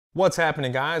What's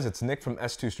happening, guys? It's Nick from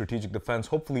S2 Strategic Defense.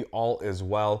 Hopefully all is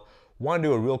well. Want to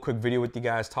do a real quick video with you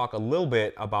guys, talk a little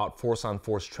bit about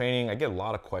force-on-force training. I get a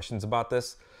lot of questions about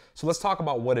this. So let's talk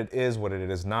about what it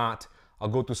is not. I'll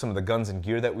go through some of the guns and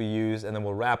gear that we use, and then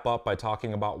we'll wrap up by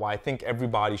talking about why I think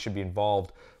everybody should be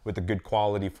involved with a good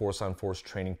quality force-on-force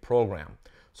training program.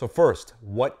 So first,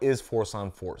 what is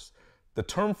force-on-force? The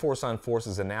term force-on-force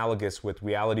is analogous with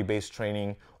reality-based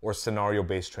training or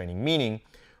scenario-based training, meaning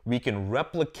we can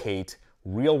replicate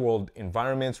real-world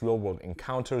environments, real-world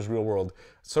encounters, real-world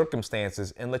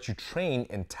circumstances, and let you train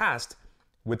and test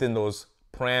within those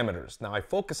parameters. Now, I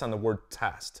focus on the word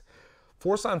test.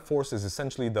 Force-on-force is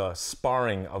essentially the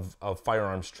sparring of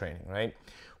firearms training, right?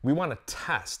 We want to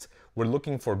test. We're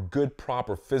looking for good,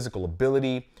 proper physical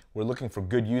ability. We're looking for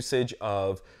good usage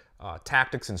of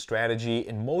tactics and strategy.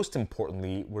 And most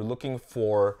importantly, we're looking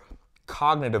for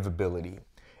cognitive ability.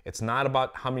 It's not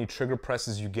about how many trigger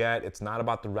presses you get. It's not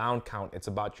about the round count. It's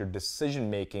about your decision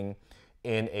making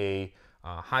in a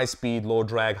high speed, low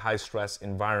drag, high stress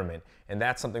environment. And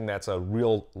that's something that's a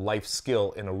real life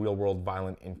skill in a real world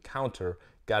violent encounter.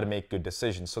 Got to make good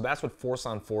decisions. So that's what force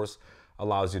on force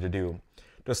allows you to do.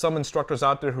 There's some instructors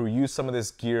out there who use some of this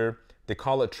gear. They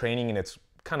call it training, and it's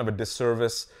kind of a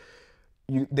disservice.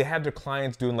 They have their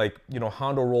clients doing, like,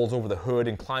 Hondo rolls over the hood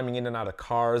and climbing in and out of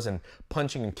cars and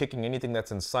punching and kicking anything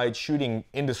that's in sight, shooting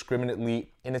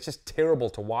indiscriminately, and it's just terrible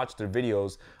to watch their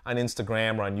videos on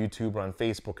Instagram or on YouTube or on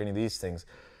Facebook, any of these things,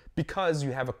 because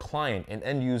you have a client, an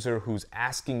end user, who's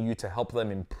asking you to help them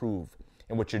improve.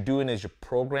 And what you're doing is you're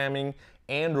programming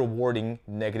and rewarding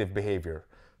negative behavior.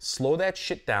 Slow that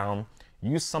shit down.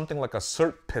 Use something like a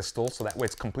cert pistol, so that way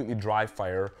it's completely dry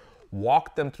fire.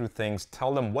 Walk them through things,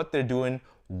 tell them what they're doing,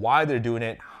 why they're doing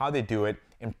it, how they do it,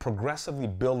 and progressively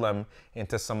build them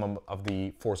into some of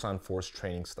the force-on-force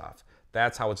training stuff.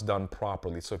 That's how it's done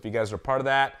properly. So if you guys are part of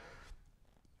that,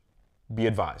 be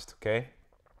advised, okay?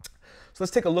 So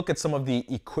let's take a look at some of the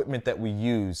equipment that we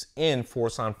use in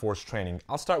force-on-force training.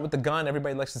 I'll start with the gun.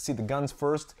 Everybody likes to see the guns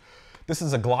first. This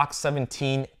is a Glock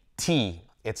 17T.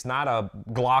 It's not a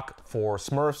Glock for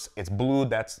Smurfs. It's blue.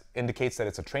 That indicates that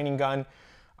it's a training gun.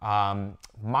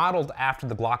 Modeled after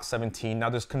the Glock 17.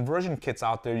 Now there's conversion kits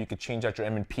out there. You could change out your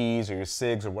M&Ps or your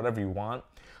SIGs or whatever you want.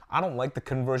 I don't like the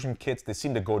conversion kits. They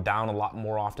seem to go down a lot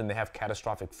more often. They have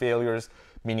catastrophic failures,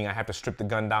 meaning I have to strip the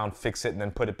gun down, fix it, and then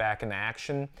put it back into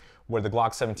action, where the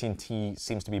Glock 17T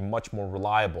seems to be much more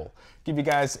reliable. Give you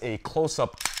guys a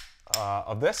close-up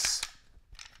of this.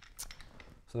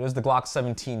 So there's the Glock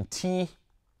 17T,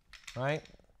 right?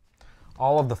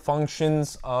 All of the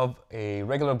functions of a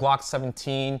regular Glock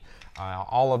 17,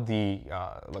 all of the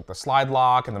like the slide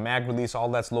lock and the mag release,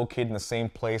 all that's located in the same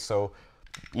place. So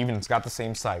even it's got the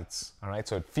same sights. All right,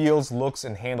 so it feels, looks,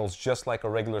 and handles just like a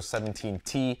regular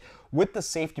 17T with the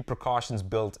safety precautions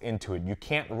built into it. You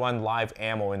can't run live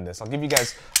ammo in this. I'll give you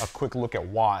guys a quick look at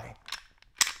why.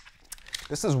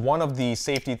 This is one of the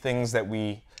safety things that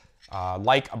we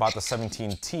like about the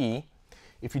 17T.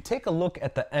 If you take a look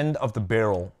at the end of the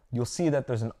barrel, you'll see that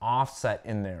there's an offset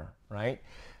in there, right?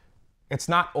 It's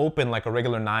not open like a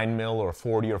regular 9mm or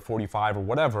 40 or 45 or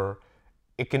whatever.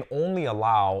 It can only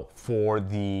allow for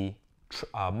the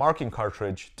marking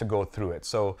cartridge to go through it.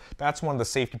 So that's one of the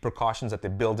safety precautions that they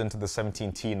build into the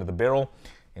 17T into the barrel.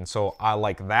 And so I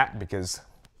like that because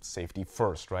safety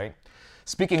first, right?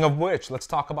 Speaking of which, let's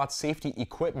talk about safety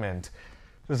equipment.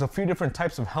 There's a few different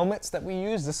types of helmets that we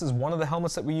use. This is one of the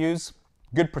helmets that we use.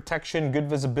 Good protection, good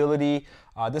visibility.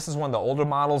 This is one of the older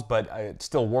models, but it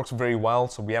still works very well.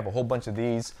 So we have a whole bunch of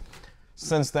these.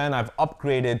 Since then, I've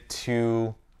upgraded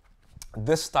to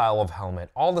this style of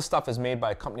helmet. All the stuff is made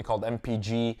by a company called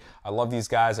MPG. I love these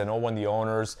guys. I know one of the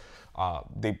owners.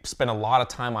 They spend a lot of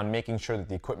time on making sure that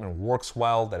the equipment works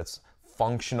well, that it's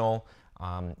functional,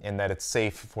 and that it's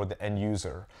safe for the end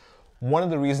user. One of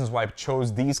the reasons why I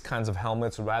chose these kinds of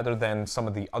helmets rather than some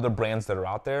of the other brands that are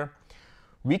out there,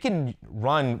 we can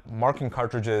run marking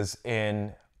cartridges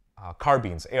in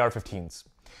carbines, AR-15s.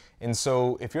 And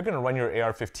so if you're gonna run your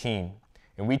AR-15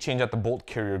 and we change out the bolt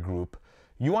carrier group,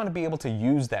 you wanna be able to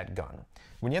use that gun.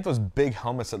 When you have those big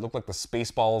helmets that look like the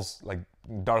Spaceballs, like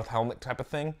Darth helmet type of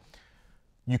thing,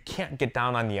 you can't get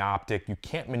down on the optic, you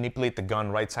can't manipulate the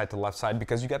gun right side to left side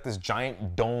because you got this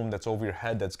giant dome that's over your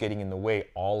head that's getting in the way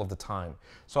all of the time.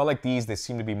 So I like these, they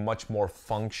seem to be much more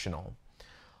functional.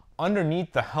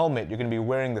 Underneath the helmet, you're going to be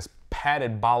wearing this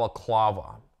padded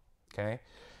balaclava, okay?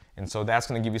 And so that's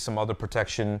going to give you some other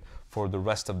protection for the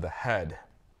rest of the head.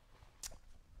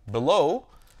 Below,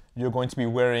 you're going to be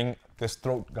wearing this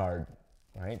throat guard,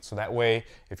 right? So that way,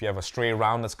 if you have a stray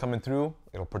round that's coming through,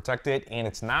 it'll protect it, and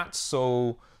it's not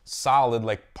so solid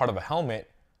like part of a helmet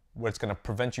where it's going to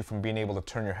prevent you from being able to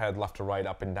turn your head left to right,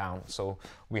 up and down. So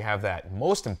we have that.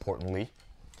 Most importantly,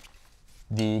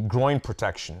 the groin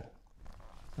protection.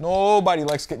 Nobody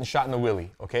likes getting shot in the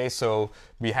willy, okay? So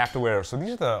we have to wear, so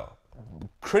these are the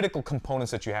critical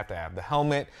components that you have to have. The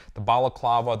helmet, the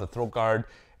balaclava, the throat guard,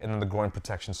 and then the groin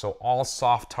protection. So all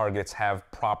soft targets have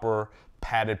proper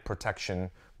padded protection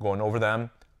going over them.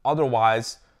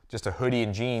 Otherwise, just a hoodie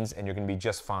and jeans and you're gonna be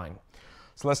just fine.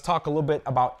 So let's talk a little bit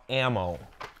about ammo.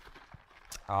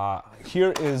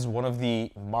 Here is one of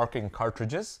the marking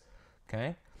cartridges,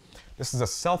 okay? This is a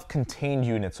self-contained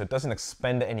unit, so it doesn't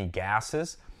expend any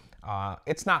gases.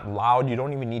 It's not loud. You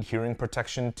don't even need hearing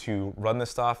protection to run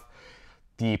this stuff.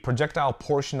 The projectile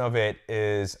portion of it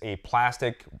is a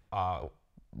plastic,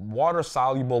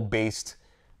 water-soluble based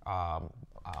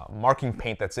marking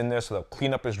paint that's in there, so the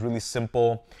cleanup is really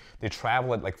simple. They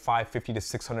travel at like 550 to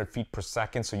 600 feet per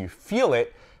second, so you feel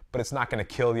it, but it's not going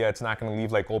to kill you. It's not going to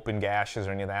leave like open gashes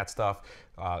or any of that stuff.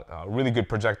 A really good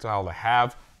projectile to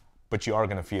have, but you are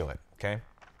going to feel it, okay?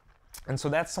 And so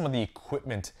that's some of the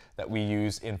equipment that we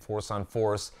use in Force on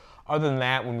Force. Other than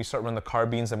that, when we start running the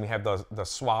carbines, then we have the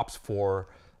swaps for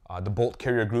the bolt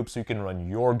carrier group, so you can run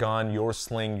your gun, your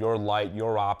sling, your light,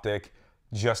 your optic,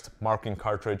 just marking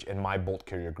cartridge and my bolt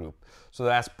carrier group. So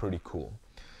that's pretty cool.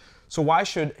 So why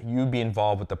should you be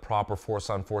involved with the proper Force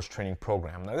on Force training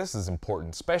program? Now this is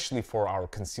important, especially for our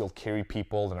concealed carry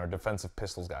people and our defensive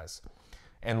pistols guys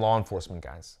and law enforcement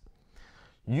guys.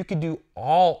 You could do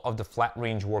all of the flat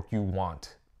range work you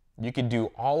want. You could do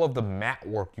all of the mat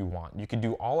work you want. You could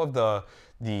do all of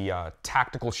the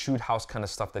tactical shoot house kind of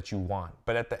stuff that you want.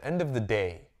 But at the end of the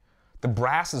day, the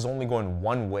brass is only going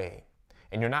one way.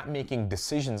 And you're not making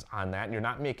decisions on that. And you're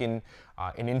not making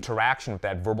an interaction with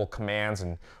that verbal commands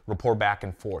and rapport back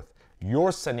and forth.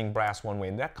 You're sending brass one way.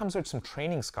 And that comes with some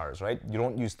training scars, right? You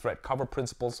don't use threat cover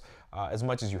principles as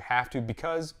much as you have to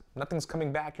because nothing's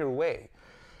coming back your way.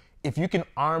 If you can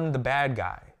arm the bad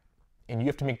guy and you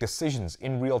have to make decisions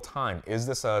in real time, is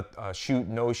this a shoot,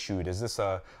 no shoot? Is this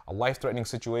a life-threatening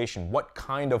situation? What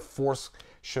kind of force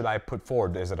should I put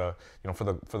forward? Is it a, for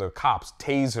the cops,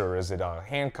 taser? Is it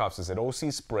handcuffs? Is it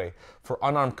OC spray? For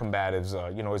unarmed combatives,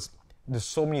 there's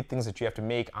so many things that you have to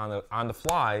make on the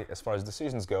fly as far as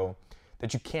decisions go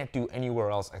that you can't do anywhere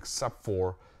else except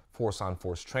for Force on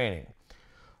Force training.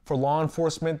 For law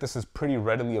enforcement, this is pretty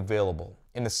readily available.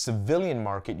 In the civilian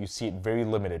market, you see it very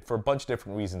limited for a bunch of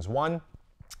different reasons. One,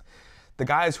 the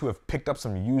guys who have picked up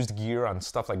some used gear on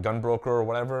stuff like Gunbroker or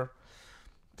whatever,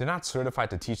 they're not certified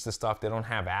to teach this stuff. They don't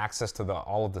have access to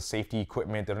all of the safety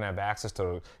equipment. They don't have access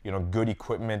to good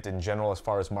equipment in general as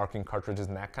far as marking cartridges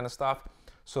and that kind of stuff.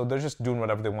 So they're just doing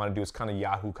whatever they want to do. It's kind of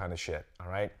Yahoo kind of shit, all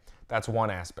right? That's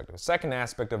one aspect of it. The second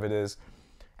aspect of it is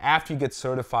after you get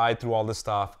certified through all this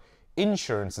stuff,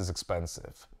 insurance is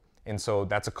expensive. And so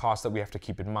that's a cost that we have to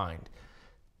keep in mind.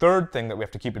 Third thing that we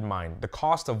have to keep in mind, the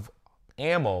cost of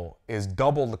ammo is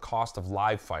double the cost of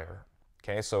live fire.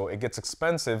 Okay, so it gets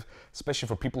expensive, especially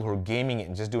for people who are gaming it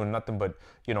and just doing nothing but,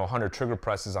 100 trigger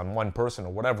presses on one person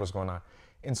or whatever's going on.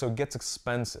 And so it gets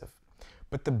expensive.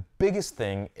 But the biggest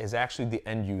thing is actually the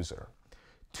end user.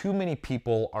 Too many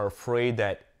people are afraid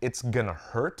that it's gonna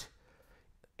hurt,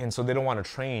 and so they don't want to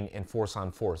train in Force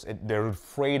on Force. They're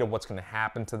afraid of what's going to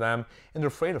happen to them, and they're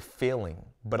afraid of failing.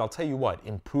 But I'll tell you what,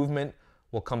 improvement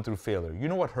will come through failure. You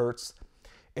know what hurts?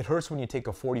 It hurts when you take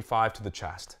a 45 to the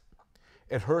chest.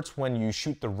 It hurts when you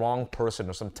shoot the wrong person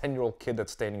or some 10-year-old kid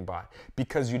that's standing by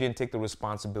because you didn't take the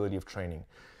responsibility of training.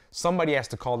 Somebody has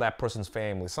to call that person's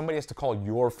family. Somebody has to call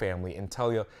your family and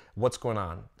tell you what's going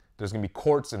on. There's going to be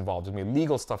courts involved. There's going to be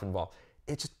legal stuff involved.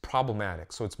 It's just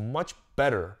problematic. So it's much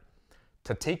better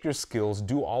to take your skills,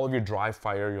 do all of your dry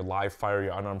fire, your live fire,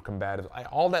 your unarmed combative,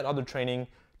 all that other training,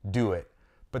 do it.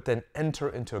 But then enter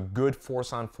into a good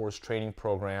Force on Force training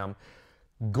program,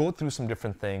 go through some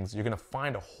different things. You're gonna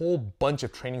find a whole bunch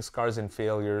of training scars and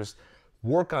failures,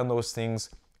 work on those things,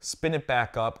 spin it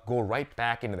back up, go right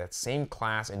back into that same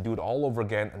class and do it all over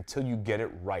again until you get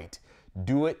it right.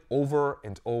 Do it over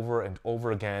and over and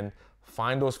over again.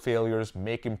 Find those failures,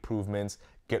 make improvements,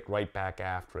 get right back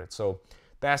after it. So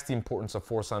that's the importance of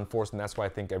Force on Force, and that's why I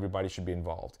think everybody should be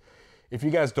involved. If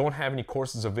you guys don't have any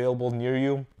courses available near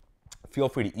you, feel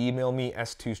free to email me,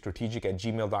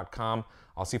 s2strategic@gmail.com.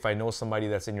 I'll see if I know somebody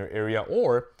that's in your area,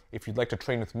 or if you'd like to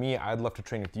train with me, I'd love to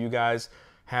train with you guys.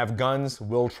 Have guns,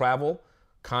 will travel.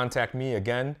 Contact me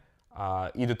again,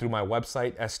 either through my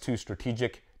website,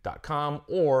 s2strategic.com,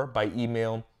 or by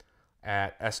email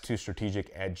at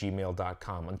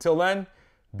s2strategic@gmail.com. Until then,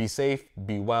 be safe,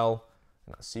 be well,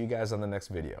 and I'll see you guys on the next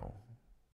video.